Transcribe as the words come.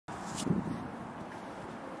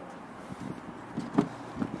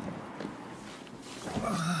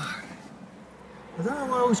My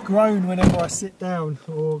world's grown whenever I sit down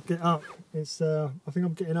or get up. It's I think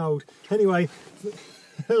I'm getting old. Anyway,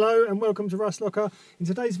 hello and welcome to Rust Locker. In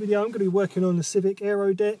today's video I'm going to be working on the Civic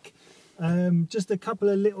Aerodeck. Just a couple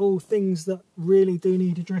of little things that really do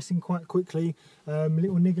need addressing quite quickly.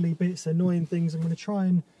 Little niggly bits, annoying things. I'm going to try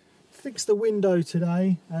and fix the window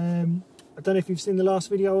today. I don't know if you've seen the last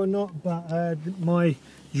video or not, but my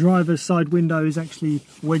driver's side window is actually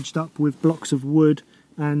wedged up with blocks of wood,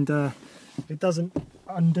 and it doesn't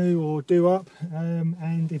undo or do up,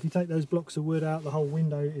 and if you take those blocks of wood out, the whole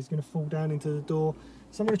window is going to fall down into the door.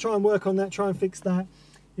 So I'm going to try and work on that, try and fix that.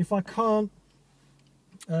 If I can't,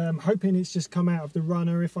 hoping it's just come out of the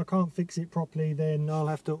runner. If I can't fix it properly, then I'll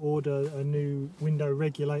have to order a new window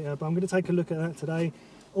regulator, but I'm going to take a look at that today.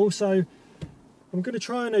 Also, I'm going to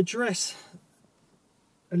try and address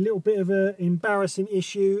a little bit of an embarrassing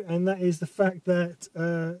issue, and that is the fact that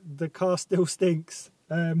the car still stinks.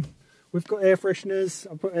 We've got air fresheners.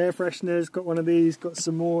 I've put air fresheners, got one of these, got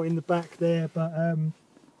some more in the back there, but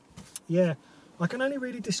yeah, I can only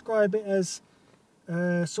really describe it as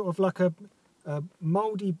sort of like a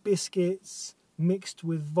mouldy biscuits mixed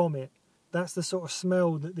with vomit. That's the sort of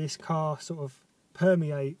smell that this car sort of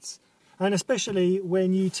permeates, and especially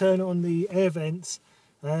when you turn on the air vents,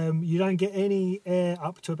 you don't get any air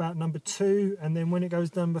up to about number 2, and then when it goes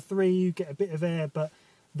to number 3 you get a bit of air, but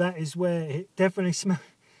that is where it definitely smells.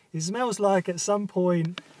 It smells like at some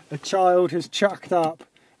point a child has chucked up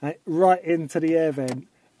right into the air vent.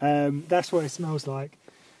 That's what it smells like.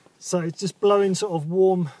 So it's just blowing sort of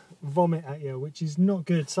warm vomit at you, which is not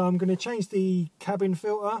good. So I'm going to change the cabin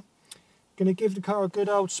filter. Going to give the car a good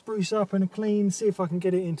old spruce up and a clean, see if I can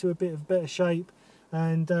get it into a bit of better shape.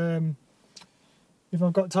 And if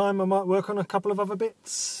I've got time, I might work on a couple of other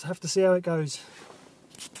bits. Have to see how it goes.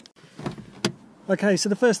 Okay, so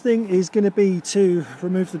the first thing is going to be to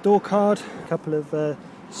remove the door card, a couple of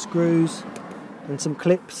screws and some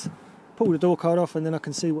clips. Pull the door card off, and then I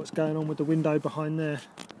can see what's going on with the window behind there.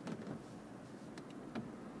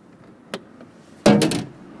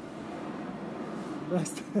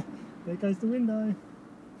 There goes the window.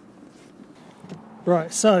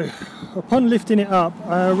 Right, so upon lifting it up,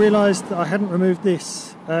 I realised that I hadn't removed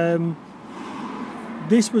this.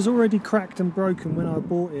 This was already cracked and broken when I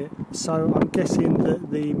bought it, so I'm guessing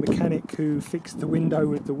that the mechanic who fixed the window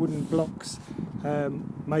with the wooden blocks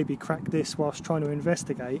maybe cracked this whilst trying to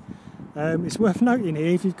investigate. It's worth noting here,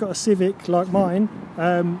 if you've got a Civic like mine,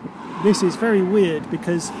 this is very weird,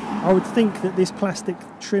 because I would think that this plastic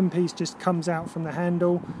trim piece just comes out from the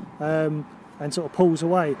handle and sort of pulls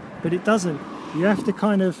away, but it doesn't. You have to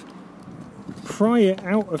kind of pry it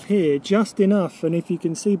out of here just enough, and if you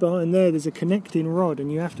can see behind there, there's a connecting rod,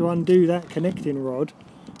 and you have to undo that connecting rod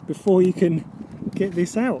before you can get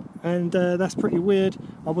this out, and that's pretty weird.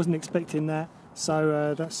 I wasn't expecting that,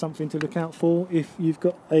 so that's something to look out for if you've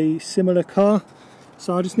got a similar car.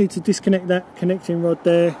 So I just need to disconnect that connecting rod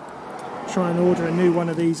there, try and order a new one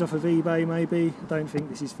of these off of eBay maybe. Don't think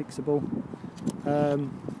this is fixable,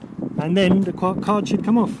 and then the card should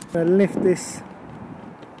come off. I'll lift this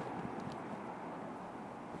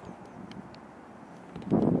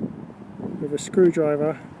with a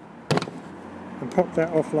screwdriver and pop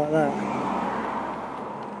that off like that,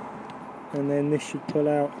 and then this should pull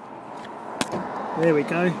out. There we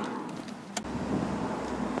go.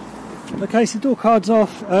 Okay, so the door card's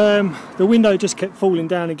off. The window just kept falling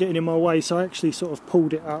down and getting in my way, so I actually sort of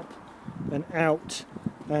pulled it up and out,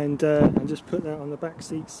 and just put that on the back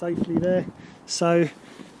seat safely there. So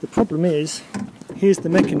the problem is, here's the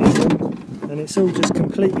mechanism, and it's all just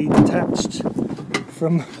completely detached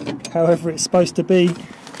from however it's supposed to be,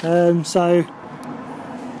 so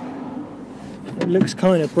it looks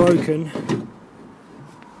kind of broken.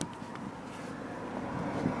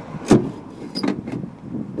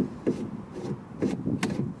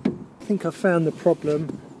 I think I've found the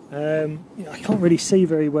problem. I can't really see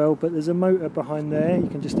very well, but there's a motor behind there, you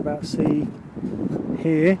can just about see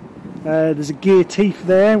here. There's a gear teeth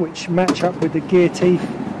there which match up with the gear teeth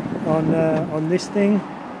on this thing.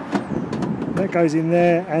 That goes in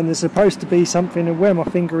there, and there's supposed to be something, and where my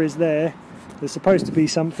finger is there's supposed to be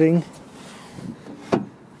something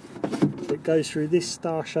that goes through this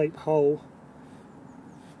star-shaped hole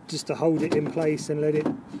just to hold it in place and let it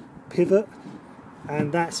pivot,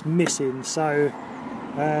 and that's missing. So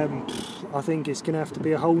I think it's going to have to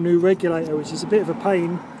be a whole new regulator, which is a bit of a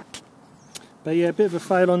pain. But yeah, a bit of a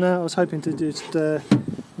fail on that. I was hoping to do just a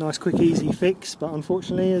nice quick easy fix, but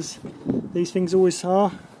unfortunately, as these things always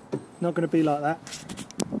are, not going to be like that.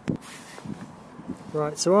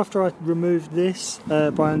 Right, so after I removed this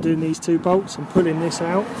by undoing these 2 bolts and pulling this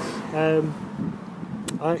out,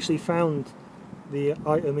 I actually found the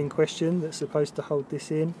item in question that's supposed to hold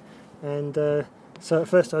this in. And so at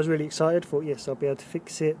first I was really excited, thought yes I'll be able to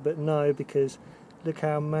fix it, but no, because look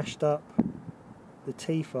how mashed up the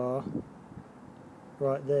teeth are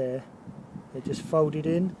right there. They're just folded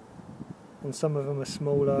in, and some of them are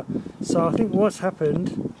smaller. So I think what's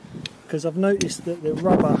happened, because I've noticed that the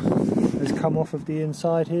rubber has come off of the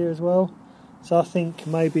inside here as well, so I think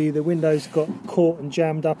maybe the windows got caught and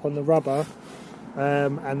jammed up on the rubber,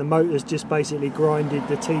 and the motor's just basically grinded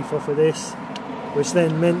the teeth off of this, which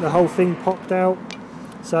then meant the whole thing popped out.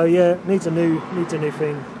 So yeah, needs a new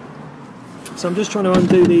thing. So I'm just trying to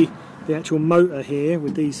undo the actual motor here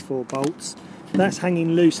with these 4 bolts. That's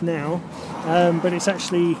hanging loose now, but it's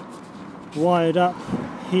actually wired up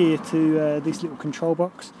here to this little control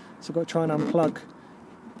box. So I've got to try and unplug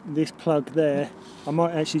this plug there. I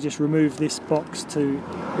might actually just remove this box to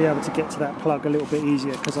be able to get to that plug a little bit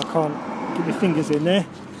easier, because I can't get my fingers in there.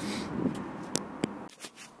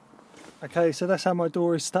 Okay, so that's how my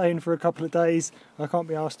door is staying for a couple of days. I can't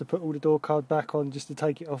be asked to put all the door card back on just to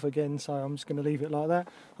take it off again, so I'm just going to leave it like that.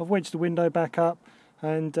 I've wedged the window back up,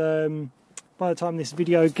 and by the time this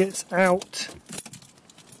video gets out,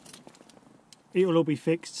 it'll all be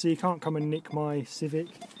fixed, so you can't come and nick my Civic.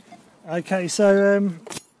 Okay, so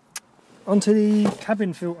onto the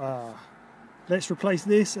cabin filter. Let's replace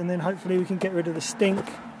this, and then hopefully we can get rid of the stink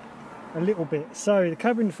a little bit. So the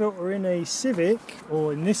cabin filter in a Civic,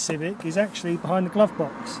 or in this Civic, is actually behind the glove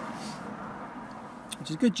box, which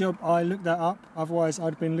is a good job I looked that up, otherwise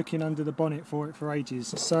I'd been looking under the bonnet for it for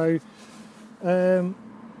ages. So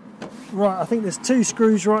right, I think there's 2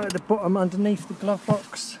 screws right at the bottom underneath the glove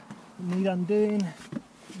box that need undoing.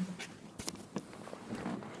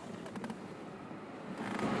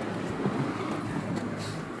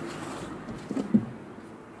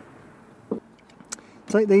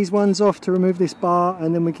 Take these ones off to remove this bar,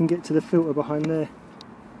 and then we can get to the filter behind there.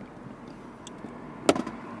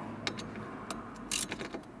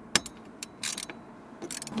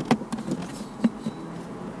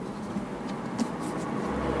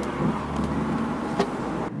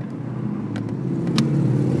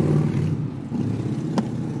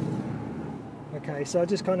 Okay, so I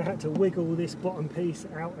just kind of had to wiggle this bottom piece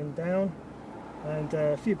out and down, and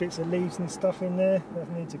a few bits of leaves and stuff in there that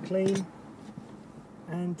I need to clean.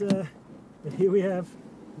 And here we have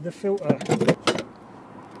the filter.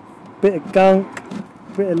 Bit of gunk,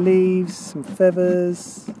 bit of leaves, some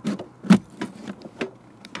feathers.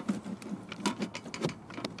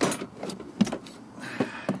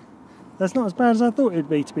 That's not as bad as I thought it'd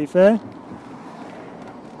be, to be fair.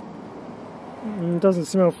 It doesn't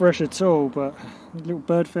smell fresh at all, but a little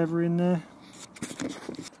bird feather in there.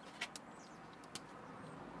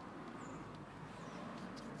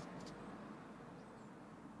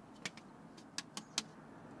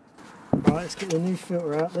 Right, let's get the new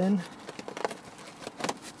filter out then.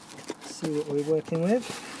 See what we're working with.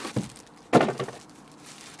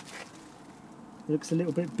 It looks a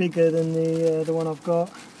little bit bigger than the one I've got.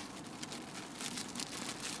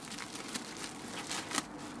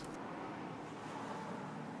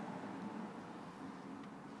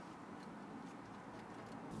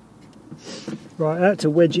 Right, I had to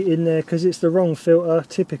wedge it in there because it's the wrong filter,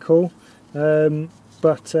 typical,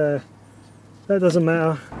 but that doesn't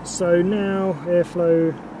matter. So now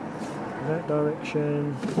airflow that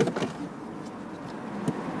direction.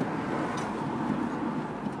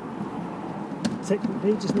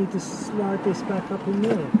 Technically just need to slide this back up in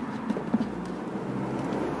there.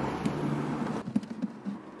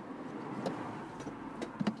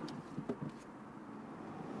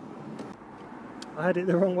 I had it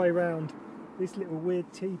the wrong way round. This little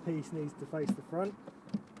weird T-piece needs to face the front.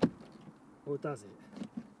 Or does it?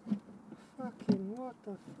 Fucking what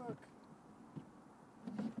the fuck?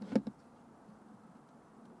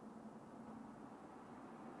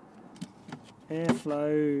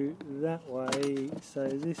 Airflow that way, so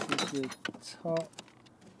this is the top.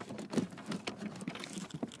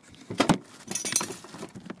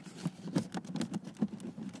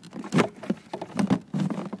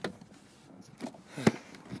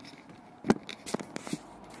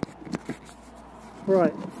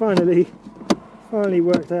 Right, finally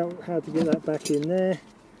worked out how to get that back in there.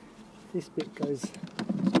 This bit goes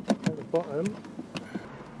at the bottom.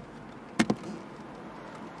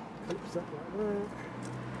 Clips up like that.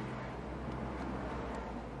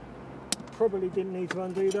 Probably didn't need to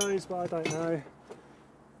undo those, but I don't know.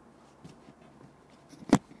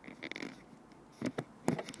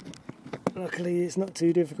 Luckily it's not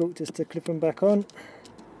too difficult just to clip them back on.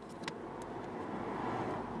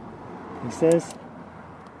 He says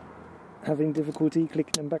having difficulty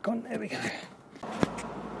clicking them back on. There we go.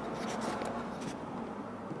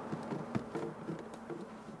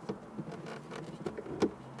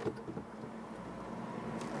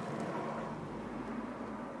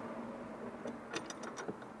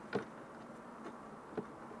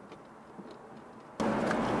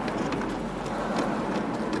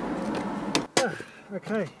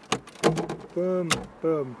 Okay, boom,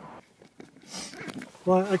 boom.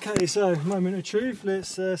 Right, okay, so moment of truth, let's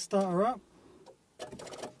start her up.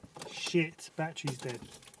 Shit, battery's dead.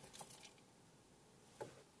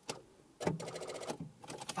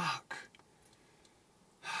 Fuck.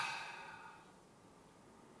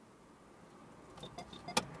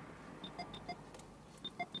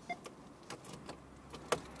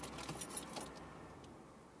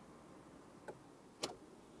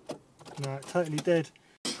 No, totally dead.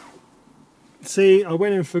 See, I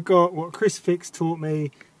went and forgot what Chris Fix taught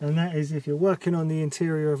me, and that is if you're working on the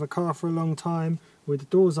interior of a car for a long time with the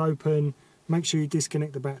doors open, make sure you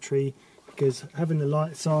disconnect the battery, because having the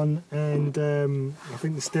lights on and I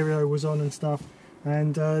think the stereo was on and stuff,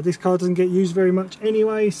 and this car doesn't get used very much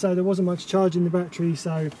anyway, so there wasn't much charge in the battery,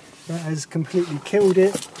 so that has completely killed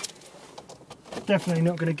it. Definitely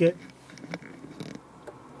not going to get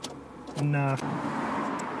enough.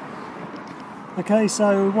 Okay,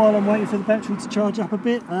 so while I'm waiting for the battery to charge up a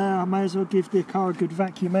bit, I may as well give the car a good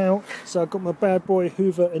vacuum out. So I've got my bad boy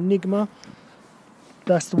Hoover Enigma.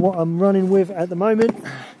 That's what I'm running with at the moment.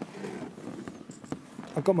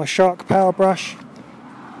 I've got my Shark power brush.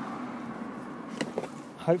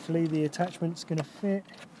 Hopefully the attachment's going to fit.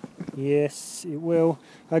 Yes, it will.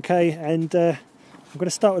 Okay, and I'm going to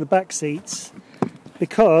start with the back seats,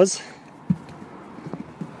 because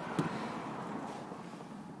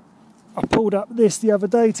I pulled up this the other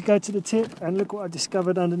day to go to the tip, and look what I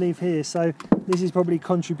discovered underneath here. So this is probably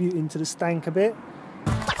contributing to the stank a bit.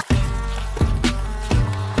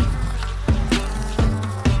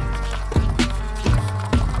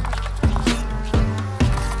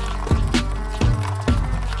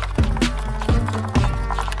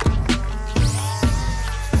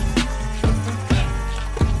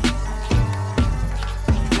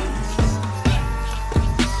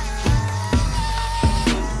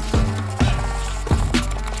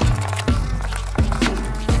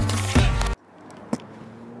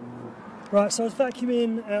 Right, so I was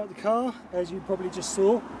vacuuming out the car, as you probably just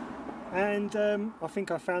saw, and I think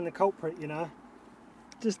I found the culprit, you know.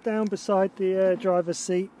 Just down beside the driver's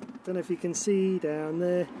seat, don't know if you can see down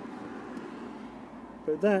there,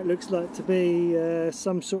 but that looks like to be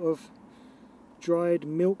some sort of dried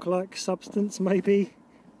milk-like substance maybe,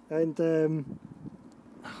 and you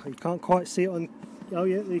can't quite see it on, oh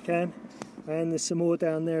yeah, you can, and there's some more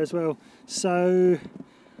down there as well. So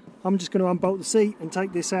I'm just going to unbolt the seat and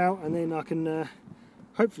take this out, and then I can,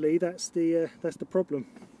 hopefully that's the problem.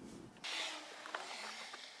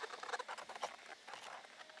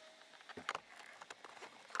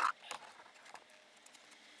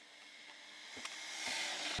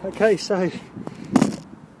 Okay, so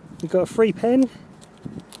we've got a free pen.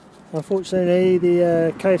 Unfortunately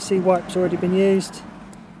the KFC wipe's already been used.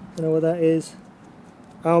 Don't know what that is.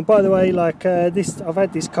 By the way, like this, I've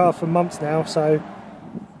had this car for months now, so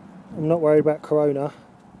I'm not worried about corona.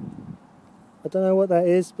 I don't know what that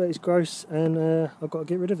is, but it's gross, and I've got to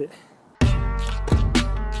get rid of it.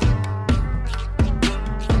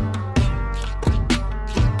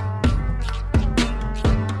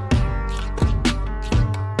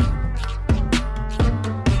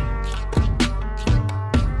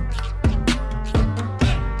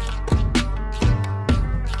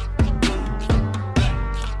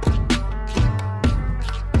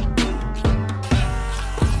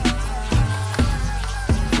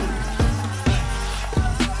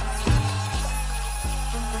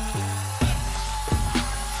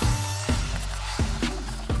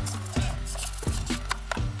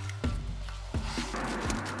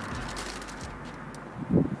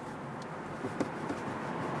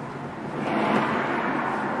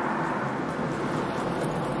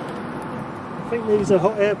 I think these are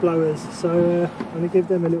hot air blowers, so I'm going to give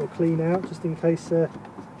them a little clean out just in case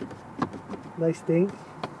they stink.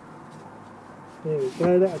 There we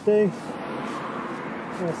go, that'll do.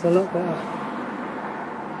 That's a lot better.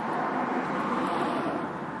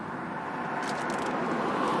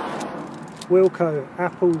 Wilco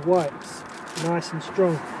Apple wipes, nice and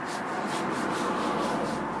strong.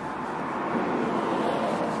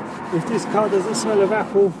 If this car doesn't smell of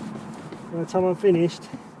apple by the time I'm finished,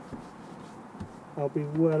 I'll be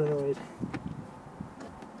well annoyed.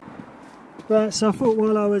 Right, so I thought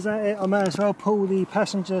while I was at it, I may as well pull the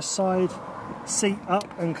passenger side seat up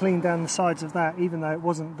and clean down the sides of that, even though it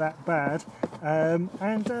wasn't that bad. And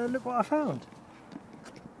look what I found.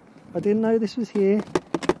 I didn't know this was here.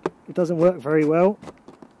 It doesn't work very well.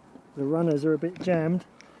 The runners are a bit jammed,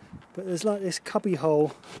 but there's like this cubby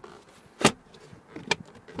hole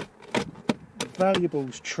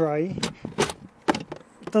valuables tray.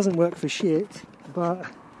 It doesn't work for shit, but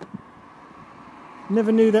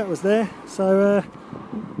never knew that was there, so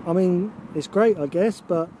I mean, it's great, I guess,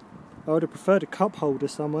 but I would have preferred a cup holder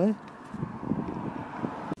somewhere.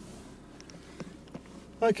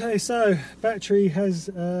 Okay, so battery has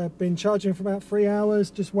been charging for about 3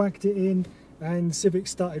 hours, just whacked it in, and Civic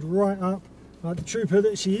started right up like the trooper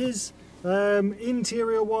that she is.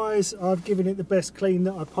 Interior wise, I've given it the best clean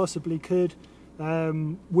that I possibly could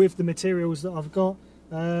with the materials that I've got.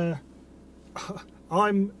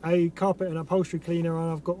 I'm a carpet and upholstery cleaner,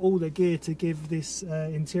 and I've got all the gear to give this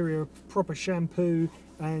interior proper shampoo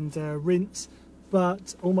and rinse,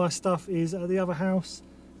 but all my stuff is at the other house.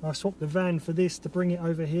 I swapped the van for this to bring it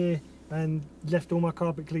over here and left all my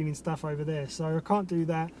carpet cleaning stuff over there, so I can't do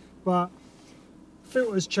that. But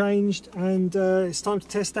filter's changed, and it's time to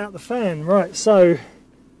test out the fan. Right, so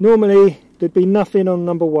normally there'd be nothing on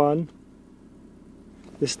number 1.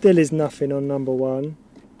 There still is nothing on number 1.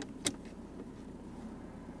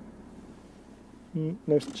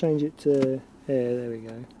 Let's change it to air, there we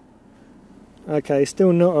go. Okay,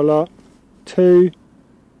 still not a lot. 2.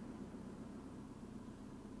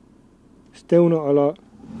 Still not a lot.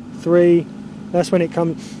 3. That's when it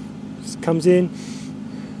comes in.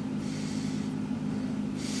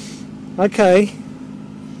 Okay.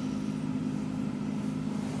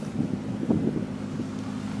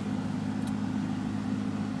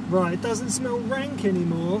 Right, it doesn't smell rank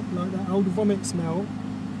anymore, like that old vomit smell.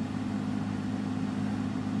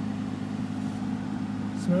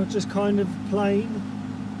 Smells just kind of plain.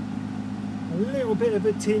 A little bit of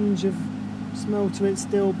a tinge of smell to it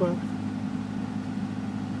still, but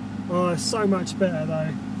oh, it's so much better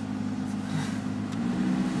though.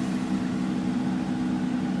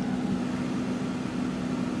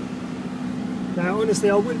 Now honestly,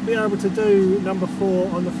 I wouldn't be able to do number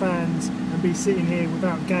 4 on the fans and be sitting here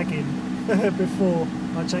without gagging before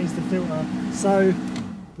I changed the filter. So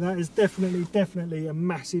that is definitely a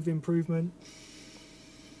massive improvement.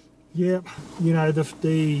 Yep, you know,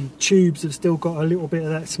 the tubes have still got a little bit of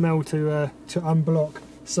that smell to unblock.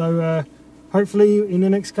 So hopefully in the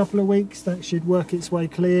next couple of weeks that should work its way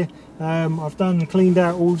clear. I've cleaned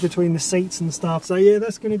out all between the seats and stuff. So yeah,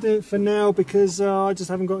 that's going to do it for now, because I just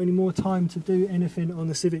haven't got any more time to do anything on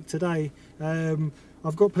the Civic today.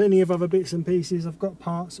 I've got plenty of other bits and pieces. I've got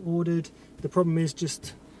parts ordered. The problem is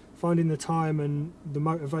just finding the time and the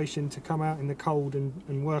motivation to come out in the cold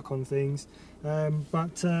and work on things.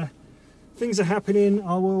 Things are happening.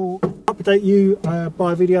 I will update you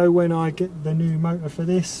by video when I get the new motor for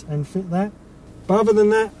this and fit that. But other than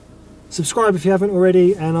that, subscribe if you haven't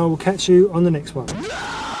already, and I will catch you on the next one.